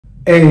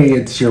Hey,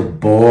 it's your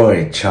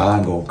boy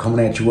Chango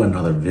coming at you with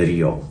another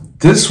video.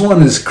 This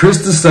one is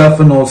Chris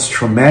Distefano's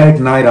traumatic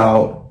night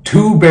out,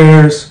 2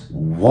 bears,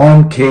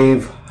 1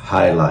 cave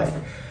highlight.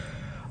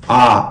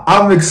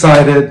 I'm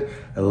excited.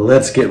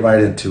 Let's get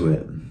right into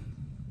it.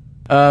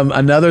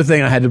 Another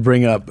thing I had to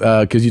bring up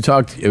because you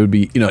talked, it would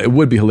be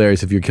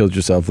hilarious if you killed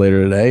yourself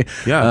later today.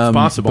 Yeah, it's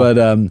possible.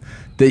 But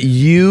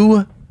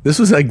this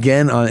was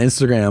again on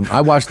Instagram.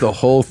 I watched the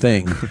whole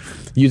thing.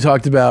 You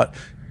talked about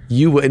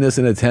you witnessed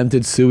an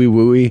attempted suey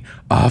wooey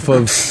off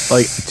of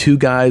like 2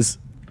 guys.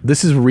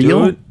 This is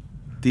real. Dude,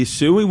 the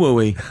suey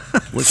wooey,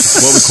 which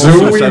is what we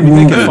call suicide. We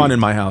make it fun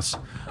in my house.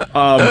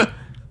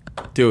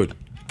 Dude,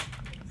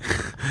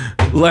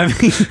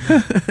 let me.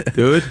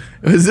 Dude,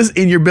 was this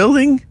in your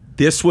building?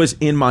 This was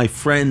in my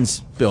friend's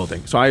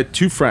building. So I had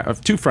two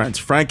friends,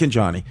 Frank and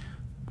Johnny.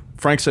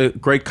 Frank's a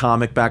great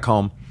comic back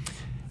home.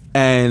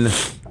 And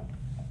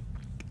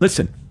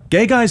listen,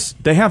 gay guys,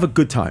 they have a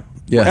good time.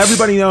 Yes.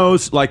 Everybody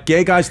knows, like,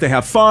 gay guys, they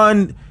have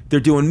fun. They're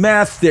doing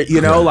meth. They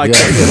do like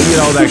that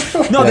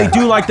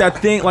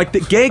thing. Like the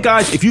gay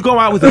guys, if you go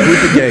out with a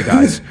group of gay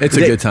guys, it's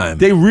a good time.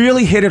 They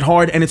really hit it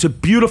hard, and it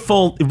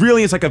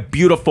really is like a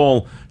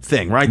beautiful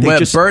thing, right?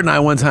 Bert and I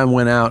one time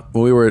went out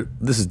when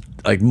this is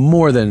like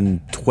more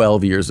than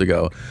 12 years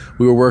ago.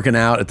 We were working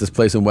out at this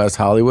place in West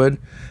Hollywood,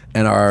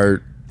 and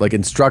our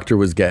instructor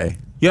was gay.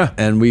 Yeah,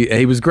 and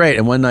he was great.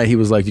 And one night he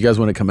was like, "You guys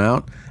want to come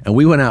out?" And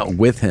we went out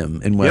with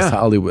him in West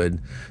Hollywood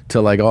to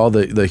like all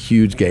the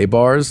huge gay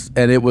bars,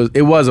 and it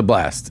was a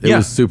blast. It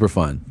was super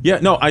fun. Yeah,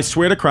 no, I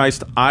swear to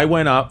Christ, I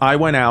went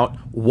out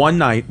one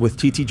night with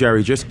TT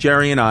Jerry, just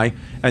Jerry and I,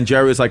 and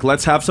Jerry was like,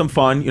 "Let's have some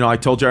fun." I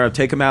told Jerry I'd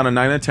take him out a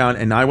night in town,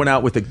 and I went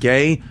out with a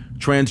gay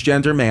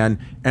transgender man,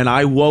 and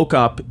I woke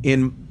up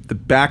in the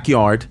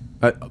backyard,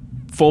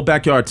 full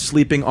backyard,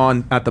 sleeping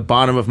at the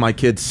bottom of my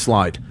kid's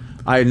slide.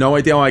 I had no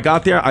idea how I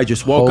got there. I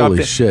just woke up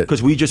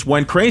because we just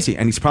went crazy,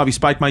 and he's probably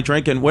spiked my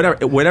drink and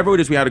whatever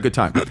it is. We had a good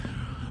time.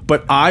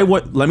 But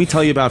let me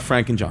tell you about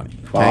Frank and Johnny.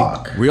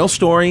 Okay? Real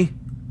story.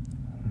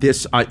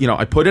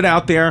 I put it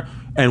out there,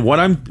 and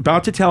what I'm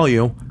about to tell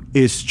you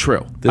is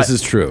true. This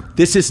is true.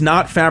 This is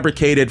not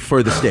fabricated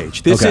for the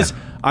stage. This is.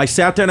 I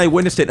sat there and I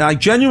witnessed it, and I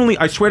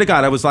swear to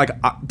God, I was like,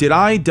 did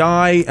I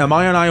die? Am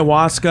I on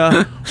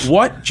ayahuasca?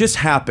 What just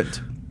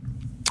happened?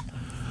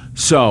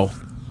 So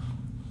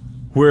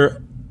we're.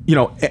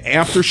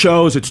 After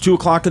shows, it's 2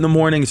 o'clock in the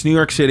morning. It's New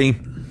York City.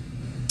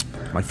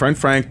 My friend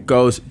Frank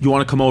goes, "You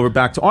want to come over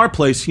back to our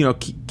place?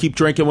 Keep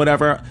drinking,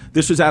 whatever."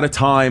 This was at a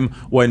time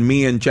when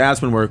me and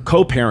Jasmine were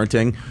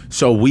co-parenting,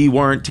 so we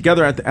weren't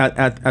together at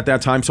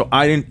that time. So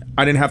I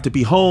didn't have to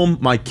be home.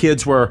 My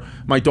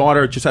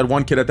daughter just had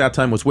 1 kid at that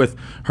time, was with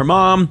her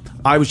mom.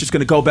 I was just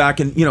going to go back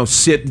and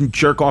sit and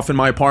jerk off in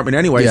my apartment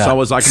anyway. Yeah. So I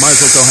was like, might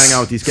as well go hang out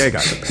with these gay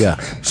guys. Yeah.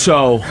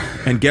 So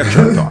and get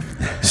jerked off.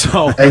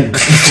 So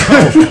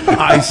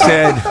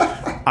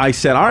I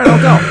said, all right, I'll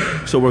go.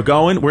 So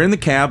we're in the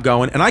cab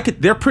going, and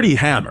they're pretty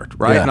hammered,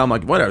 right? Yeah. And I'm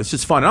like, whatever, it's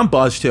just fun. And I'm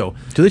buzzed too.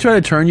 Do they try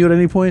to turn you at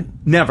any point?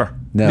 Never,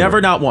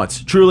 not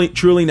once.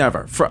 Truly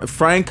never.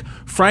 Frank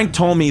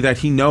told me that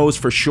he knows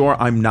for sure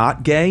I'm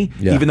not gay,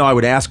 even though I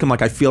would ask him,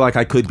 like, I feel like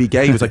I could be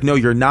gay. He was like, no,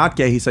 you're not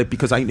gay. He said,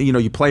 because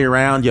you play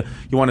around, you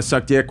want to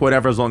suck dick,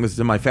 whatever, as long as it's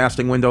in my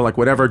fasting window, like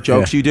whatever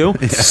jokes you do.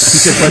 He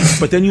said,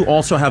 but then you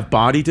also have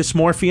body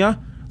dysmorphia.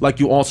 Like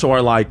you also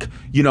are like,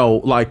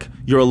 like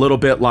you're a little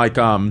bit like,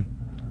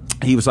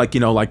 he was like,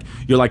 like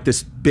you're like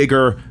this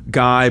bigger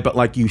guy, but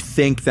like you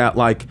think that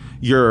like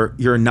you're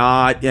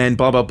not, and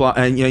blah blah blah,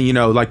 and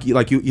you're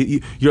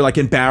like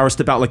embarrassed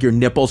about like your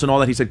nipples and all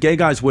that. He said gay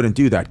guys wouldn't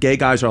do that. Gay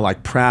guys are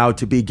like proud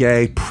to be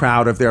gay,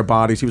 proud of their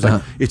bodies. He was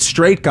like, it's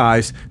straight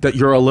guys that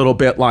you're a little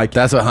bit like.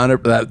 That's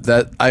 100.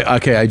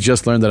 I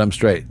just learned that I'm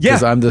straight. Yeah,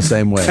 because I'm the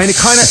same way. And it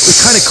kind of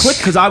clicked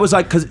because I was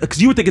like, because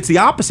you would think it's the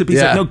opposite. But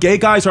he's like, no, gay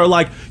guys are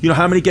like,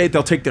 how many gay,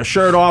 they'll take their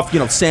shirt off.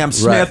 Sam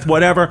Smith,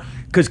 whatever.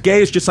 Because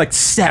gay is just like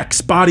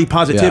sex, body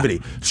positivity.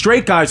 Yeah.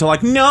 Straight guys are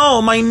like,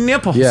 no, my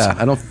nipples. Yeah,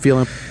 I don't feel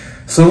them.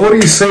 So what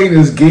he's saying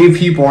is gay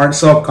people aren't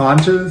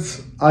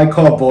self-conscious? I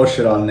call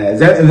bullshit on that.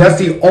 That's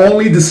the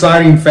only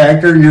deciding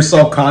factor. You're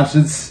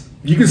self-conscious.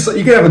 You can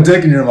have a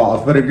dick in your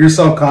mouth, but if you're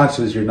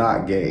self-conscious, you're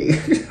not gay.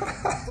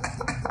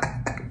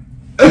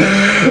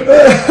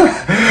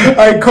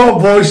 I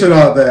call bullshit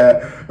on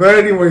that. But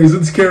anyways,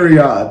 let's carry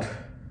on.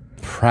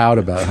 Proud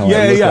about how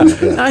I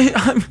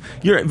look.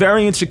 You're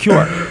very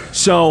insecure.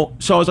 So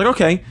I was like,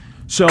 okay.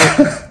 So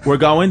we're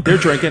going, they're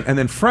drinking, and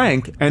then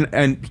Frank,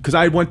 and because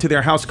I went to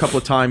their house a couple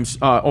of times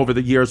over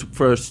the years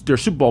for their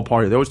Super Bowl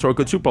party. They always throw a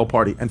good Super Bowl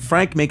party. And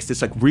Frank makes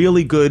this like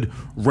really good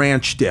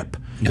ranch dip.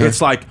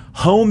 It's like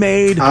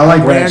homemade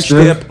ranch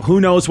dip. Who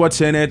knows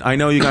what's in it? I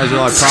know you guys are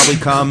like, probably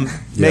come,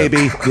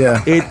 maybe.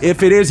 Yeah.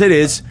 If it is, it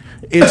is.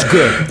 It's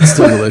good. It's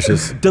still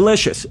delicious.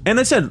 Delicious. And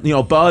I said,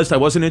 buzzed. I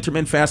wasn't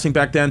intermittent fasting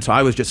back then, so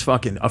I was just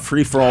fucking a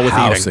free-for-all with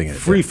eating.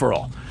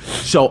 Free-for-all.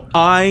 So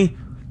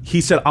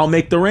he said, I'll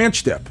make the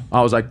ranch dip.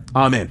 I was like,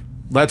 I'm in.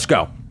 Let's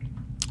go.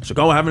 So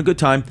having a good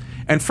time.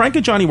 And Frank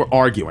and Johnny were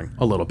arguing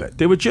a little bit.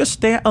 They were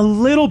a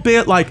little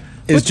bit like,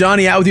 Is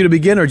Johnny out with you to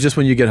begin, or just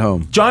when you get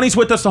home? Johnny's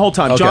with us the whole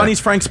time. Okay. Johnny's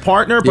Frank's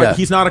partner, but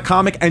he's not a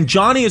comic. And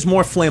Johnny is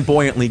more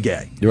flamboyantly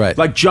gay. You're right.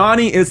 Like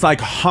Johnny is like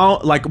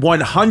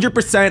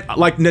 100%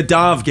 like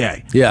Nadav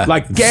gay. Yeah.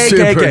 Like gay.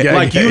 Gay,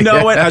 Like gay, you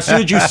know it as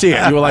soon as you see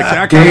it. You were like,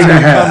 that guy's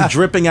gonna come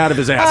dripping out of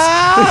his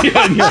ass.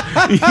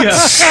 yeah.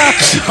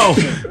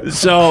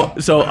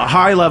 So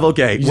high level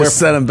gay. You just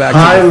set him back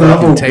high to the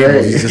level fucking table.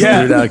 gay. You just threw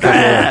it out a couple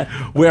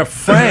of- Where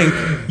Frank,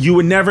 you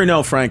would never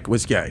know Frank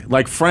was gay.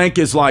 Like Frank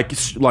is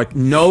like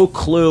no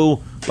clue.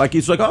 Like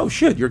he's like, oh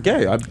shit, you're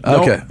gay.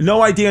 I've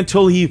no idea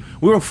until we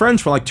were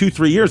friends for like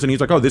 2-3 years, and he's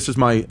like, oh, this is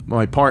my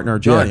partner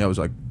Johnny. Yeah. I was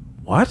like,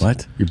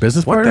 what? Your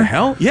business What partner? the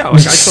hell? Yeah,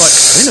 like I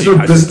thought. Your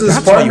business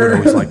that's why you would partner?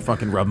 always like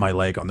fucking rub my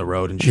leg on the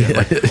road and shit.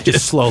 Like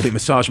just slowly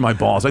massage my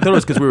balls. I thought it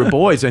was because we were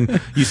boys, and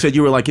you said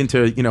you were like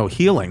into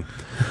healing.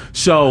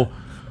 So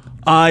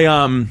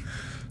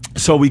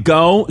So we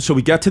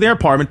get to their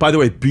apartment. By the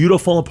way,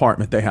 beautiful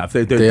apartment they have.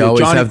 They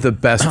always have the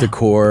best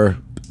decor.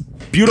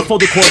 Beautiful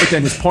decor, but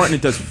then his partner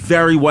does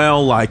very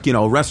well, like,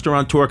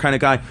 restaurateur kind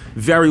of guy.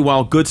 Very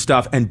well, good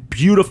stuff, and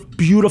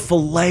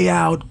beautiful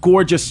layout,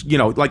 gorgeous,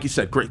 like you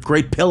said,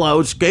 great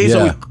pillows. Gay's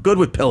always good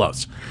with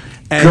pillows.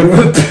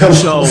 And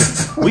so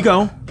we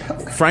go.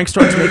 Frank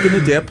starts making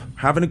the dip,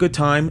 having a good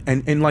time,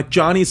 and like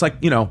Johnny's like,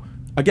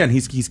 again,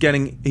 he's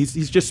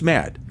just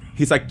mad.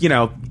 He's like,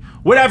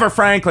 whatever,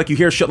 Frank. Like you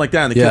hear shit like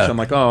that in the kitchen. I'm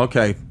like, oh,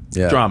 okay,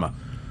 drama.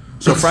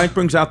 So Frank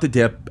brings out the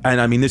dip, and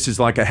I mean, this is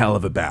like a hell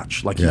of a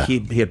batch. Like he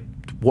had,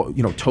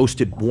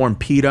 toasted warm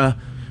pita,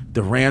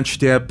 the ranch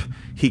dip.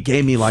 He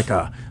gave me like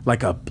a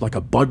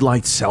Bud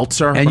Light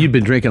seltzer. And you'd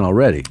been drinking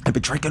already. I've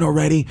been drinking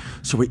already.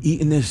 So we're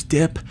eating this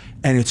dip,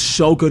 and it's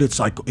so good. It's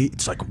like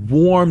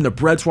warm. The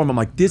bread's warm. I'm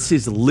like, this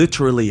is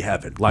literally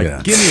heaven.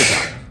 Like, give me a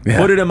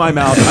gun. Put it in my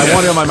mouth. I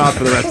want it in my mouth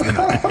for the rest of the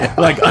night.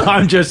 Like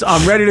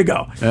I'm ready to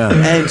go.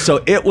 And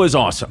so it was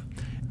awesome.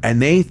 And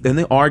then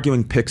the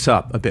arguing picks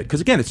up a bit,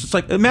 because again, it's just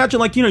like, imagine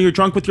like you're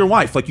drunk with your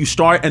wife, like you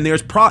start and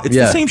there's it's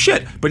the same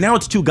shit, but now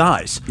it's two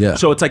guys.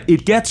 So it's like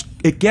it gets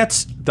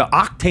the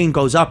octane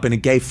goes up in a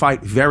gay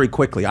fight very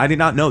quickly. I did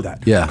not know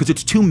that. Because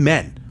it's two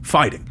men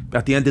fighting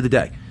at the end of the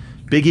day,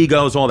 big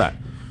egos, all that.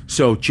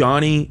 So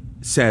Johnny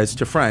says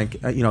to Frank,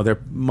 they're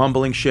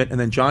mumbling shit, and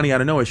then Johnny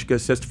out of nowhere,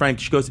 says to Frank,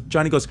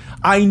 Johnny goes,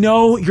 I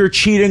know you're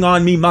cheating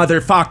on me,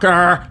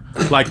 motherfucker.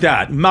 Like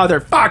that,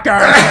 motherfucker.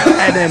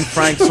 And then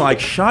Frank's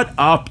like, shut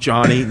up,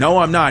 Johnny. No,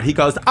 I'm not. He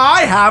goes,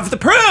 I have the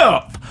proof.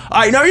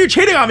 I know you're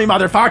cheating on me,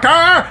 motherfucker.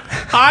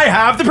 I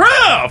have the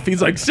proof. He's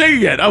like,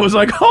 sing it. I was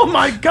like, oh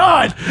my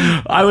God.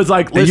 I was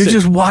like, listen. And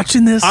you're just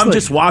watching this? I'm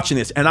just watching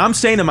this. And I'm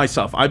saying to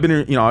myself, I've been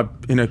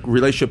in a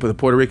relationship with a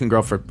Puerto Rican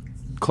girl for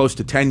close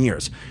to 10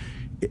 years.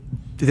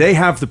 They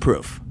have the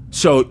proof.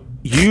 So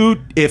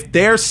if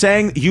they're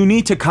saying you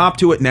need to cop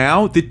to it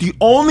now, that the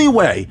only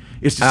way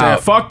is to say I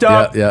fucked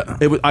up.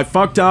 I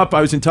fucked up.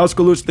 I was in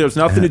Tuscaloosa. There was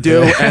nothing to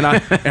do, and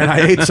I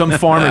ate some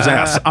farmer's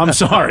ass. I'm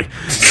sorry.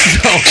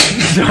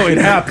 So it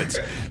happens.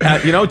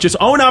 Just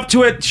own up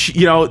to it.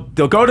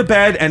 They'll go to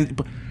bed, and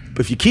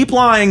if you keep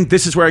lying,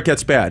 this is where it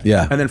gets bad.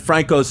 And then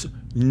Frank goes,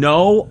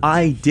 "No,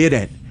 I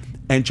didn't."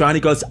 And Johnny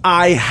goes,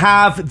 "I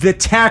have the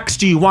text.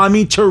 Do you want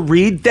me to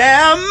read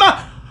them?"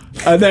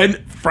 And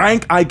then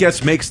Frank, I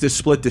guess, makes this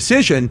split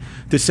decision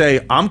to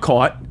say, I'm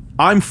caught.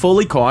 I'm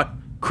fully caught.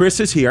 Chris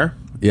is here.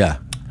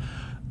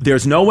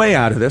 There's no way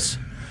out of this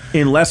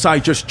unless I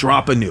just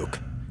drop a nuke.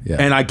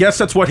 And I guess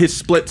that's what his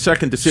split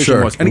second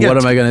decision was. And again, what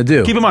am I going to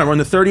do? Keep in mind, we're on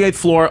the 38th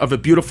floor of a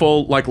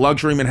beautiful, like,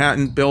 luxury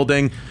Manhattan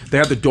building. They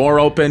have the door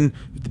open,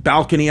 the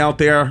balcony out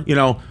there,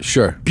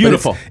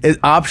 Beautiful.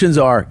 Options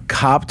are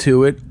cop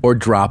to it or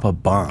drop a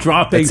bomb.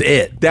 That's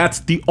it.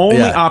 That's the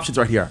only options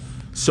right here.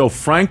 So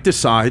Frank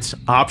decides,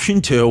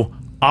 option 2,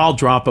 I'll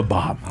drop a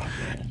bomb.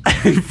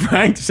 And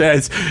Frank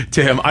says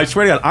to him, I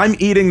swear to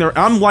God,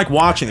 I'm like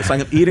watching this.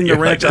 I'm eating the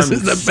ranch. Like, I'm this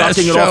is the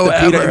sucking best it off the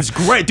show pita. ever. It was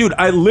great. Dude,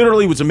 I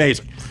literally was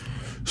amazing.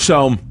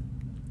 So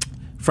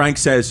Frank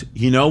says,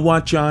 you know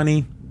what,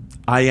 Johnny?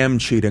 I am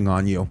cheating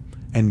on you.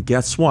 And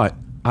guess what?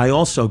 I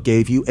also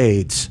gave you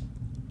AIDS.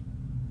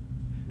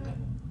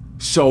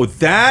 So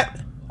that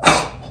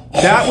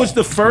was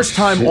the first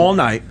time all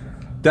night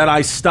that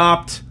I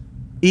stopped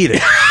eating.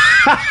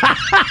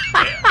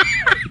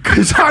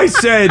 Because I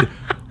said,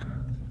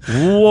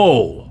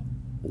 whoa,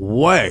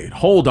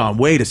 hold on,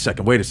 wait a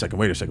second.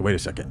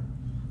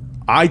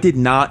 I did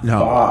not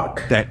know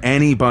that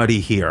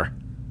anybody here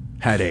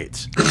had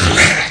AIDS.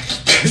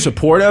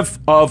 Supportive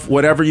of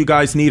whatever you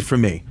guys need from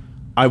me.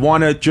 I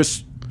want to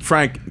just,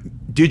 Frank,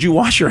 did you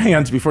wash your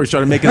hands before you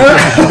started making the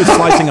you were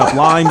slicing up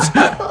limes?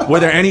 Were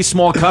there any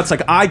small cuts?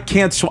 Like, I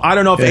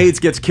don't know if AIDS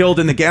gets killed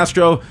in the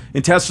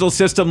gastrointestinal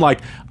system. Like,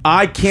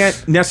 I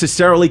can't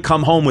necessarily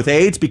come home with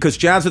AIDS because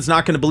Jasmine's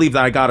not going to believe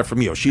that I got it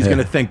from you. She's going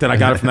to think that I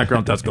got it from that girl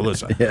in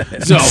Tuscaloosa.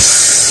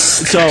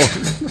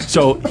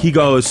 So he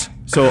goes,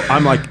 so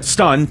I'm like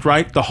stunned,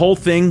 right? The whole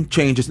thing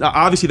changes. Now,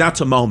 obviously,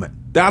 that's a moment.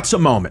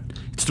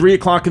 It's 3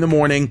 o'clock in the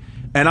morning,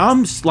 and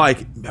I'm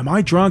like, am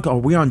I drunk? Are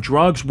we on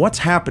drugs? What's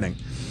happening?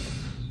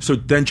 So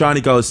then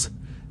Johnny goes,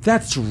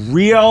 that's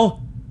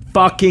real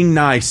fucking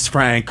nice,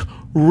 Frank.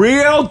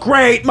 real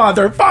great,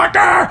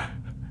 motherfucker.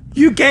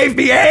 You gave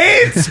me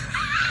AIDS?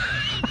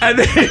 And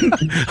then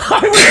I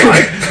was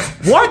like,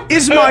 what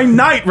is my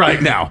night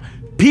right now?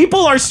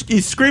 People are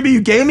screaming,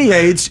 you gave me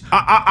AIDS.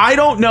 I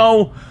don't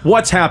know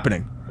what's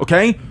happening,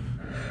 okay?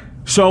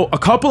 So a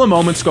couple of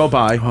moments go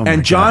by,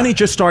 and Johnny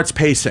just starts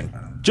pacing.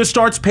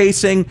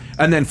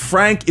 And then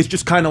Frank is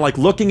just kind of like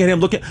looking at him,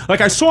 like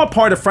I saw a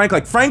part of Frank,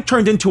 like Frank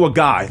turned into a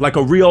guy, like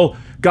a real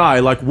guy,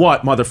 like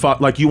what, motherfucker,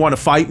 like you want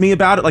to fight me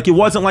about it? Like it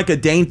wasn't like a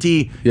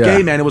dainty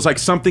gay man, it was like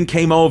something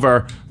came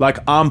over, like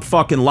I'm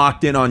fucking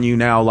locked in on you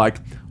now, like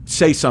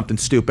say something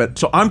stupid.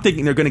 So I'm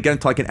thinking they're gonna get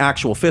into like an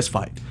actual fist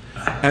fight.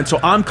 And so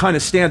I'm kind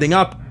of standing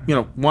up, you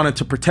know, wanted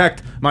to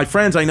protect my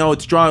friends. I know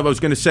it's dry. I was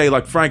going to say,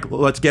 like, Frank,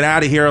 let's get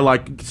out of here.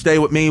 Like, stay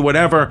with me,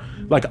 whatever.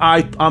 Like,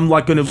 I'm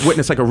like going to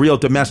witness like a real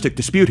domestic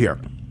dispute here.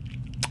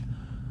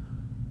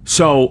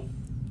 So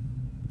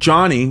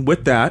Johnny,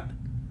 with that,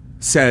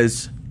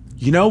 says,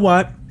 you know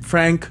what,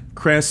 Frank,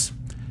 Chris,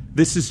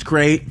 this is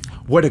great.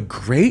 What a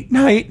great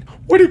night.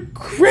 What a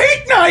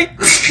great night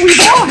we've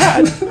all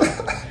had.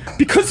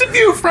 Because of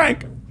you,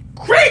 Frank.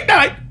 Great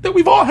night that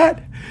we've all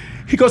had.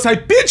 He goes, I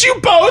bid you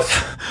both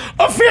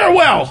a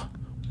farewell.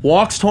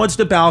 Walks towards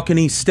the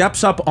balcony,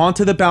 steps up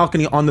onto the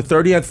balcony on the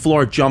 30th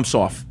floor, jumps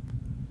off.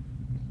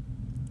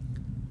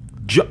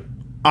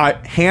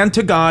 Hand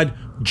to God,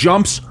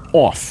 jumps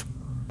off.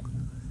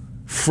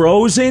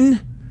 Frozen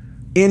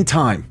in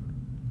time.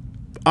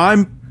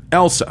 I'm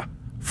Elsa.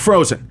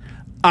 Frozen.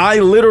 I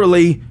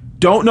literally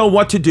don't know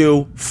what to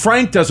do.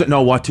 Frank doesn't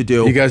know what to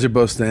do. You guys are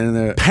both standing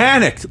there.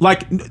 Panicked.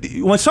 Like,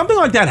 when something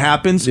like that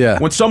happens,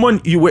 when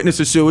someone, you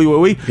witness a suey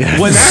wooey,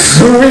 when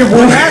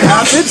that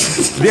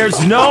happens,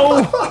 there's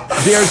no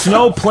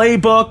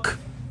playbook.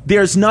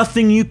 There's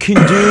nothing you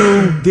can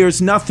do.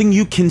 There's nothing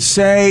you can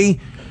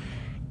say.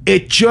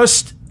 It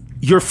just,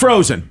 you're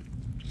frozen.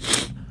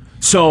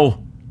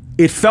 So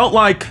it felt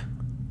like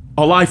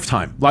a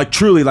lifetime. Like,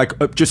 truly, like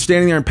just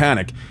standing there in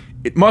panic.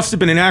 It must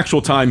have been an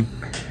actual time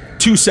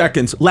 2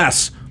 seconds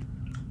less,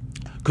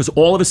 because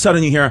all of a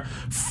sudden you hear,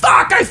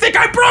 fuck, I think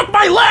I broke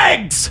my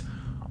legs.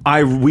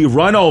 We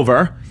run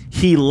over.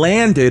 He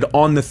landed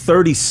on the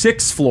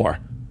 36th floor,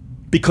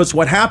 because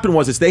what happened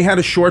was they had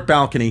a short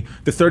balcony.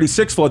 The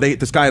 36th floor,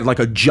 this guy had like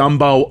a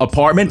jumbo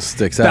apartment.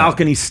 Sticks out.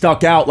 Balcony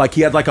stuck out, like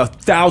he had like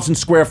 1,000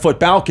 square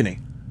foot balcony.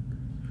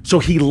 So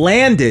he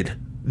landed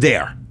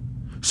there.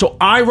 So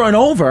I run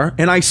over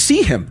and I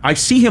see him.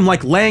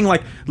 Like laying,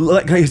 like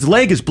his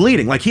leg is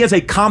bleeding. Like he has a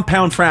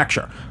compound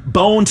fracture.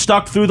 Bone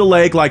stuck through the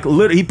leg. Like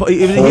he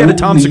had a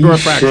Tom Segura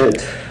fracture.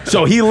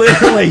 So he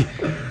literally,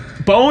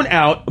 bone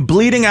out,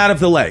 bleeding out of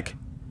the leg.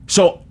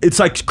 So it's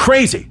like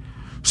crazy.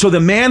 So the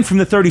man from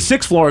the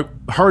 36th floor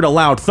heard a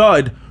loud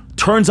thud,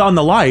 turns on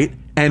the light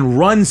and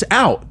runs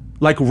out.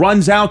 Like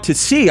runs out to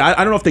see. I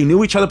don't know if they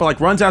knew each other, but like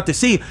runs out to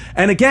see.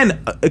 And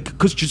again,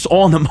 because just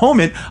all in the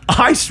moment,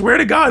 I swear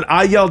to God,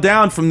 I yelled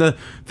down from the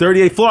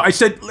 38th floor. I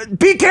said,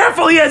 be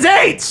careful, he has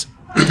AIDS.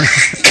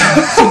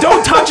 So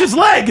don't touch his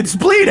leg, it's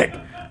bleeding.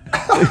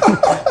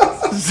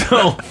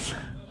 So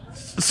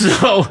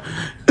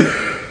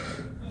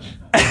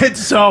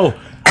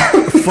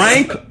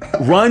Frank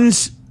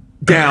runs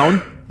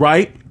down,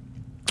 right?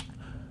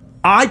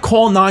 I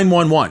call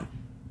 911.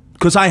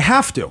 Because I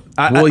have to.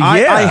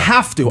 I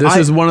have to. This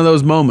is one of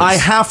those moments. I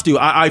have to.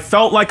 I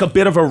felt like a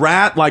bit of a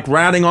rat, like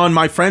ratting on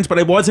my friends, but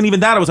it wasn't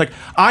even that. I was like,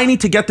 I need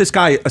to get this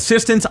guy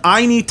assistance.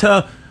 I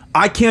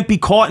can't be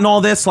caught in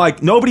all this.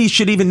 Like, nobody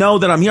should even know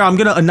that I'm here. I'm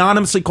going to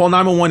anonymously call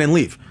 911 and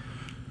leave.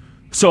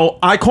 So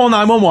I call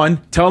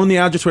 911, tell them the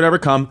address, whatever,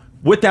 come.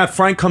 With that,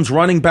 Frank comes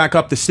running back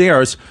up the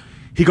stairs.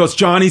 He goes,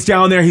 Johnny's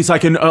down there. He's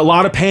like in a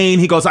lot of pain.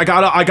 He goes, I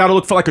gotta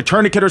look for like a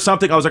tourniquet or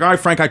something. I was like, all right,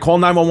 Frank, I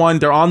called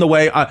 911. They're on the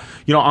way. I'm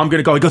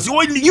gonna go. He goes,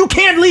 you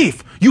can't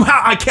leave.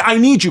 I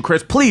need you,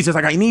 Chris. Please. It's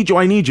like, I need you.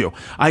 I need you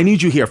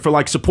here for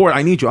like support.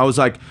 I need you. I was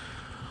like,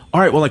 all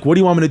right, well, like, what do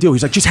you want me to do?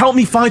 He's like, just help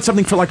me find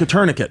something for like a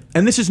tourniquet.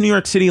 And this is New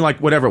York City, like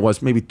whatever it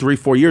was, maybe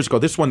 3-4 years ago.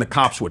 This is when the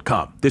cops would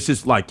come. This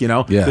is like,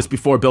 this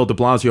before Bill de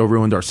Blasio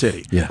ruined our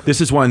city. Yeah. This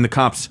is when the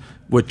cops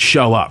would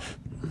show up.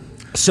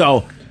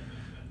 So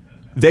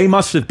they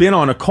must have been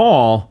on a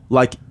call,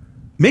 like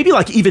maybe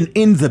like even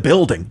in the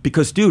building,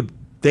 because dude,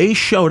 they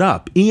showed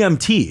up.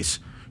 EMTs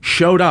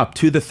showed up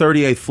to the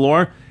 38th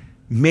floor,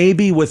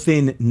 maybe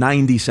within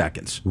 90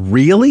 seconds.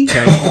 Really?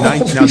 Okay.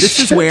 Now this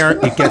is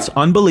where it gets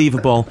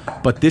unbelievable,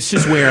 but this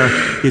is where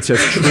it's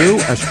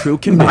as true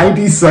can be.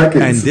 90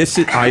 seconds. And this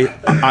is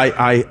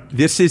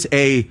this is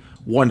a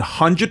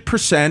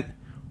 100%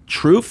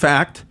 true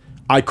fact.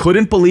 I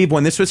couldn't believe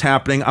when this was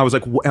happening. I was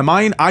like,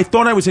 I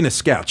thought I was in a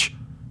sketch.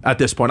 At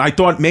this point, I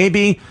thought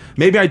maybe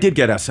I did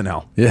get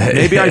SNL. Yeah,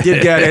 maybe I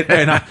did get it,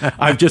 and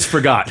I've just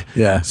forgot.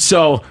 Yeah.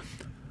 So,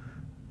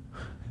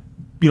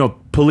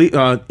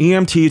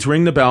 EMTs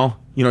ring the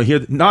bell.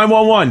 Here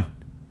 911.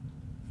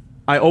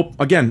 I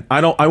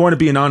want to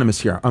be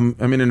anonymous here. I'm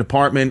in an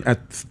apartment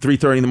at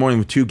 3:30 in the morning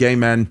with 2 gay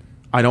men.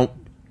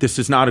 This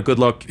is not a good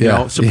look.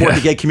 Support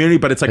the gay community,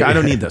 but it's like I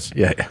don't need this.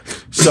 Yeah.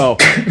 So,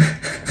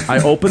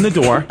 I open the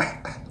door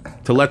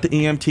to let the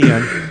EMT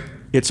in.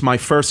 It's my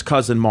first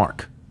cousin,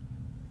 Mark,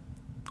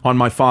 on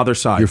my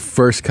father's side. Your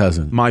first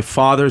cousin. My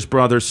father's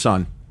brother's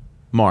son,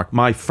 Mark.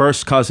 My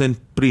first cousin,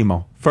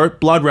 primo, first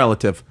blood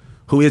relative,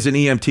 who is an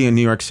EMT in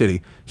New York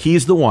City.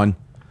 He's the one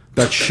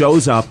that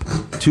shows up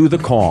to the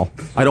call.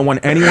 I don't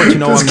want anyone to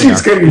know I'm there.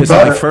 This is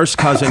my first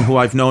cousin who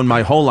I've known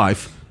my whole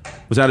life.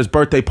 Was at his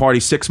birthday party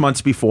 6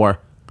 months before.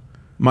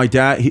 My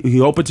dad, he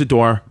opens the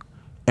door,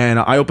 and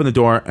I open the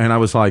door, and I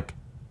was like,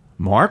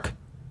 Mark?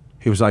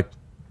 He was like,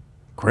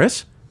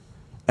 Chris?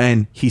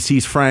 And he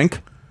sees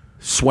Frank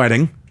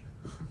sweating,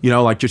 you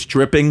know, like just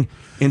dripping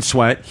in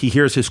sweat. He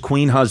hears his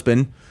queen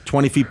husband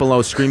 20 feet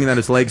below screaming that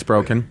his leg's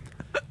broken.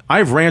 I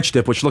have ranch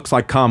dip, which looks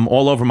like cum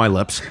all over my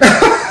lips.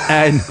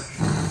 And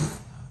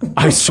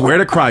I swear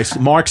to Christ,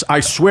 I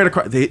swear to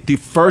Christ, the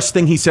first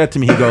thing he said to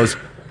me, he goes,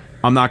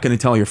 I'm not going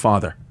to tell your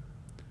father.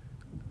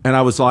 And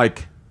I was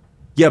like,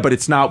 yeah, but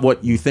it's not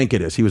what you think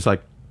it is. He was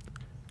like,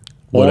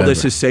 all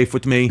this is safe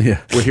with me.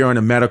 Yeah. We're here on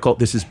a medical,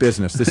 this is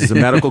business. This is a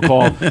medical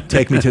call.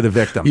 Take me to the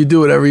victim. You do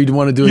whatever you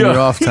want to do in your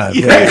off time.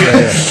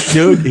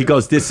 Dude, he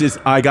goes,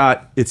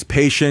 it's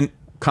patient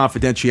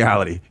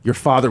confidentiality. Your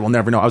father will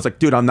never know. I was like,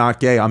 dude, I'm not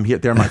gay. I'm here.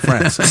 They're my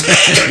friends.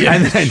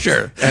 And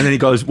then he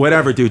goes,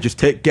 whatever, dude, just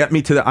get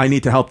me to I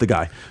need to help the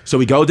guy. So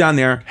we go down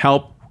there,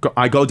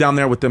 I go down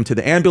there with them to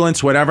the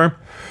ambulance, whatever.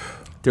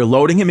 They're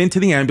loading him into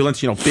the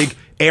ambulance, you know, big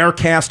air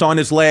cast on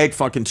his leg,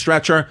 fucking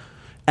stretcher.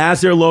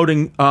 As they're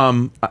loading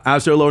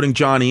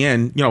Johnny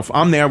in, you know,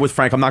 I'm there with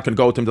Frank. I'm not going to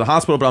go with him to the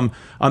hospital, but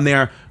I'm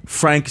there.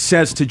 Frank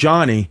says to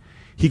Johnny,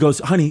 he goes,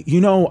 honey,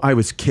 you know I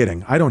was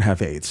kidding. I don't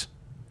have AIDS.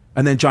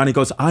 And then Johnny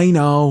goes, I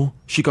know.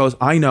 She goes,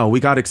 I know. We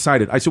got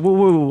excited. I said,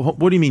 whoa,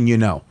 what do you mean you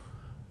know?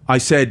 I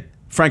said,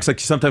 Frank's like,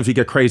 sometimes we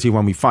get crazy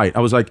when we fight. I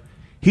was like,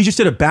 he just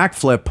did a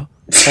backflip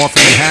off of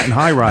Manhattan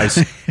high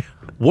rise.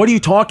 What are you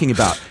talking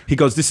about? He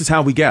goes, this is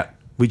how we get.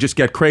 We just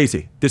get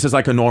crazy. This is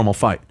like a normal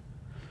fight.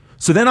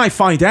 So then I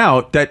find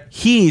out that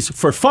he's,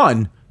 for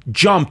fun,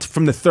 jumped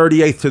from the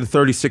 38th to the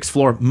 36th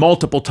floor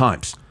multiple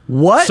times.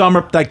 What? Some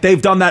are, like,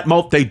 they've done that.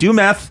 They do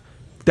meth.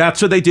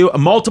 That's what they do.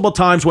 Multiple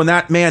times when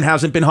that man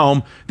hasn't been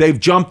home, they've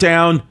jumped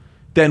down,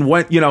 then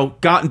went, you know,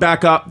 gotten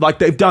back up. Like,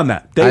 they've done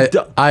that.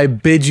 I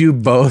bid you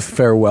both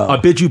farewell. I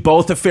bid you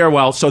both a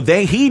farewell. So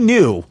he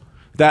knew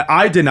that.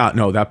 I did not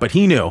know that, but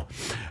he knew.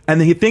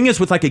 And the thing is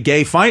with like a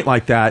gay fight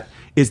like that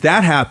is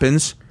that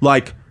happens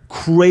like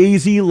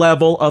crazy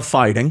level of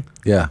fighting.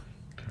 Yeah.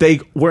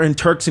 They were in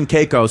Turks and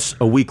Caicos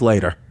a week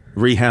later,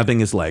 rehabbing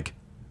his leg.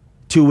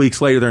 2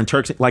 weeks later, they're in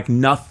Turks. Like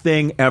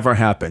nothing ever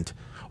happened.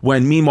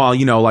 When meanwhile,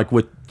 you know, like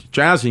with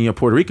Jasmine, a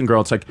Puerto Rican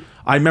girl, it's like,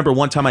 I remember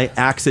one time I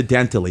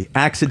accidentally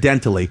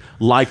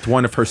liked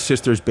one of her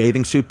sister's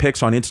bathing suit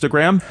pics on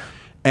Instagram,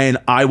 and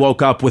I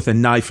woke up with a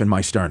knife in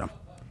my sternum.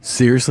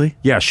 Seriously?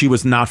 Yeah, she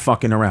was not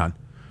fucking around.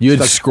 You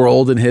had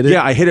scrolled and hit it?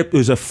 Yeah, I hit it. It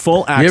was a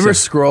full accident. You ever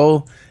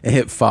scroll and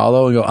hit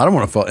follow and go, I don't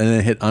want to follow, and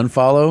then hit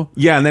unfollow?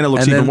 Yeah, and then it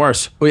looks even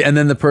worse. Wait, and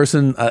then the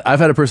person,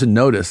 I've had a person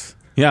notice.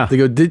 Yeah. They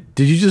go, did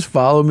you just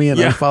follow me and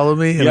unfollow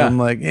me? And I'm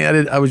like,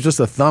 yeah, I was just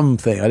a thumb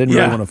thing. I didn't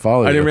really want to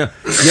follow you. I didn't really.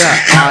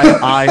 Yeah,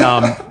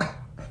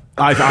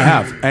 I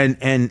have.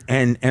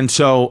 And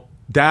so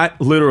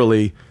that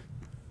literally,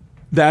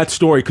 that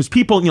story, because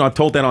people, you know, I've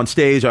told that on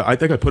stage. I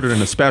think I put it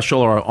in a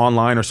special or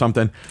online or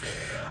something.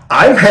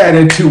 I've had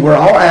it too where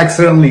I'll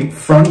accidentally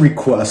friend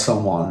request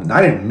someone and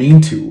I didn't mean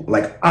to.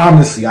 Like,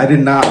 honestly, I did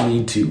not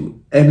mean to.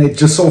 And it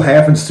just so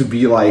happens to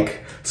be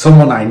like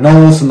someone I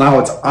know, so now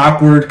it's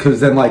awkward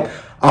because then like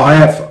I'll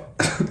have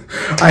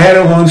I had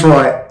it once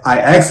where I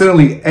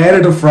accidentally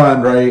added a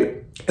friend,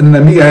 right? And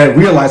then I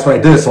realized what I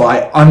did, so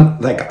I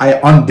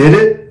undid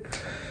it.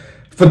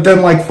 But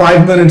then like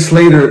 5 minutes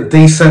later,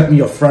 they sent me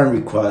a friend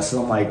request,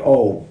 and I'm like,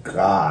 oh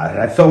God.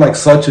 And I felt like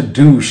such a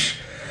douche.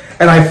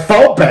 And I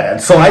felt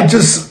bad, so I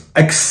just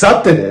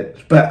accepted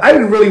it. But I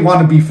didn't really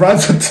want to be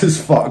friends with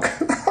this fuck.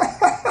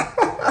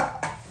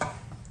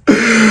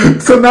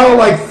 So now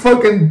like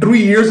fucking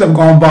 3 years have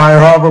gone by, or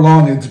however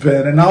long it's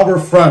been, and now we're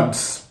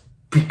friends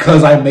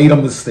because I made a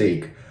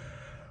mistake.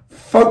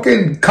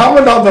 Fucking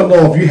comment down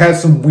below if you had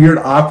some weird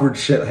awkward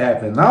shit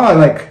happen.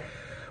 Now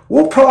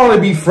we'll probably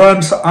be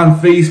friends on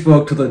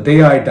Facebook to the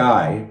day I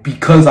die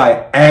because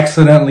I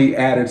accidentally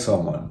added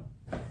someone.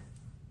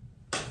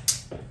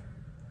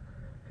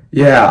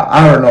 Yeah,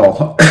 I don't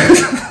know.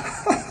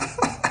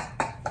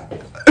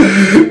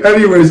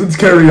 Anyways, let's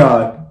carry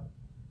on.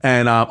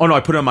 And oh no,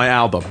 I put it on my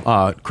album,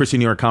 Chrissy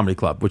New York Comedy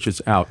Club, which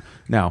is out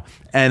now.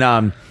 And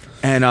oh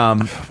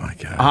my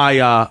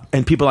God,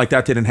 and people like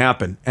that didn't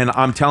happen. And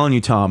I'm telling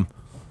you, Tom,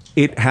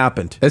 it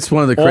happened. It's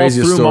one of the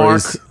craziest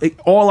stories. Mark,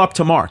 all up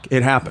to Mark,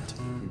 it happened.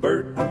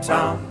 Bert and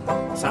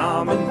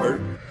Tom and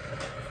Bert.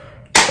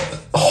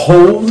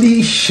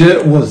 Holy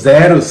shit, was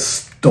that a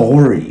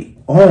story?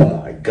 Oh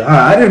my God,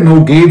 I didn't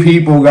know gay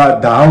people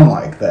got down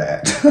like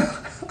that.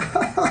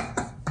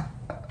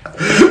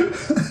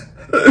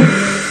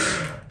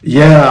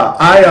 Yeah,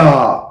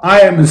 I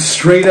am as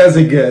straight as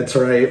it gets,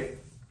 right?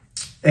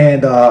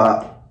 And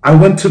I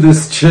went to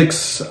this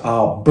chick's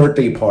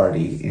birthday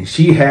party, and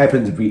she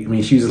happened to be, I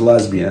mean, she's a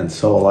lesbian,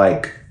 so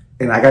like,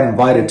 and I got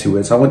invited to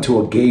it. So I went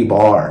to a gay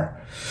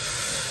bar.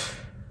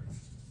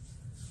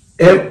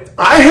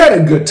 I had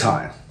a good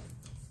time.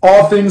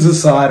 All things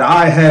aside,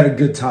 I had a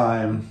good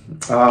time.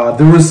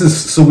 There was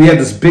this, so we had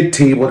this big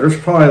table. There's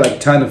probably like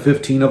 10 to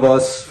 15 of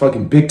us,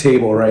 fucking big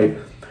table, right?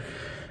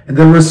 And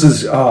there was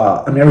this,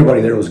 I mean,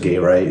 everybody there was gay,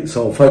 right?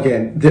 So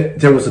fucking,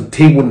 there was a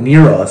table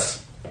near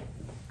us.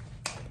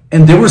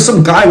 And there was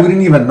some guy we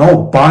didn't even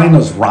know buying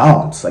us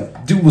rounds.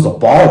 Like, dude was a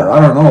baller. I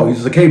don't know. He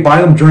was like, hey,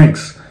 buy them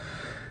drinks.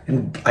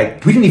 And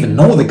like, we didn't even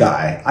know the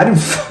guy. I didn't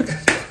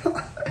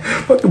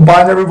fucking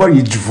buying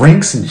everybody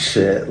drinks and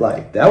shit.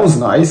 Like, that was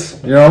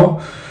nice, you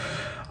know?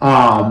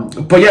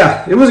 But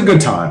yeah, it was a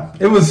good time.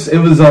 It was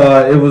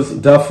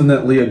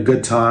definitely a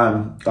good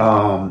time.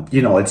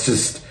 You know, it's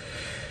just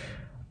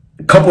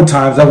a couple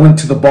times I went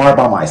to the bar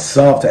by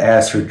myself to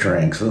ask for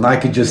drinks, and I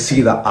could just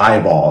see the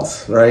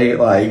eyeballs, right?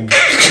 Like,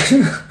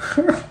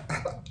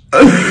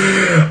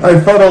 I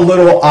felt a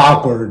little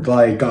awkward,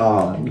 like,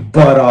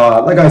 but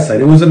like I said,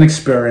 it was an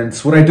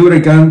experience. Would I do it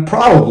again?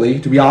 Probably,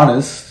 to be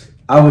honest.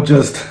 I would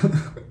just,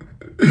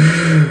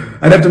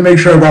 I'd have to make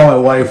sure I brought my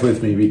wife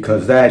with me,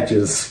 because that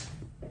just,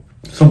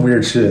 some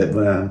weird shit,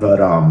 man. But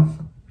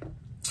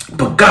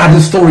God,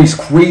 this story's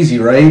crazy,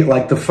 right?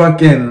 Like, the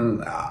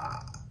fucking,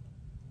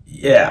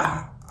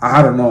 yeah,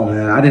 I don't know,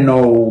 man. I didn't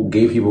know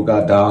gay people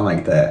got down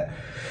like that.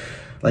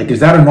 Like, is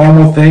that a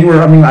normal thing?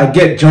 Where, I mean, I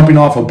get jumping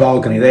off a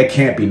balcony. That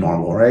can't be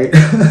normal, right?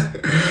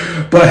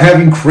 But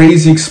having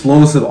crazy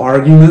explosive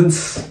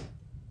arguments,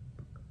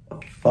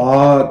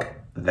 fuck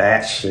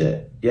that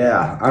shit.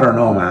 Yeah, I don't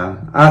know,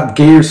 man.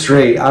 Gay or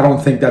straight, I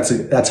don't think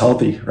that's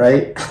healthy,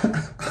 right?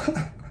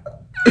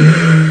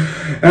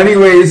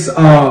 Anyways,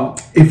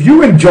 if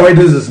you enjoyed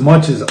this as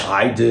much as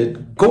I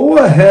did, go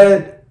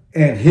ahead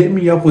and hit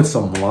me up with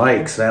some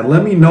likes, man.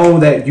 Let me know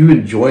that you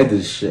enjoyed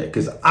this shit,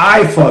 because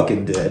I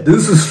fucking did.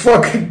 This is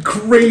fucking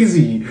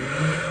crazy.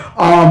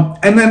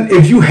 And then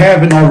if you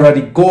haven't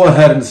already, go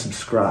ahead and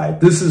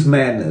subscribe. This is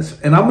madness.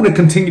 And I'm going to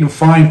continue to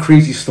find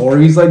crazy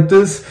stories like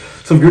this.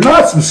 So if you're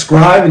not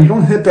subscribed and you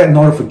don't hit that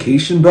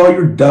notification bell,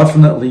 you're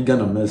definitely going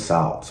to miss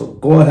out. So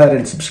go ahead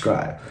and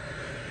subscribe.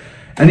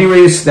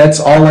 Anyways, that's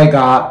all I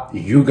got.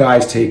 You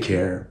guys take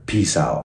care. Peace out.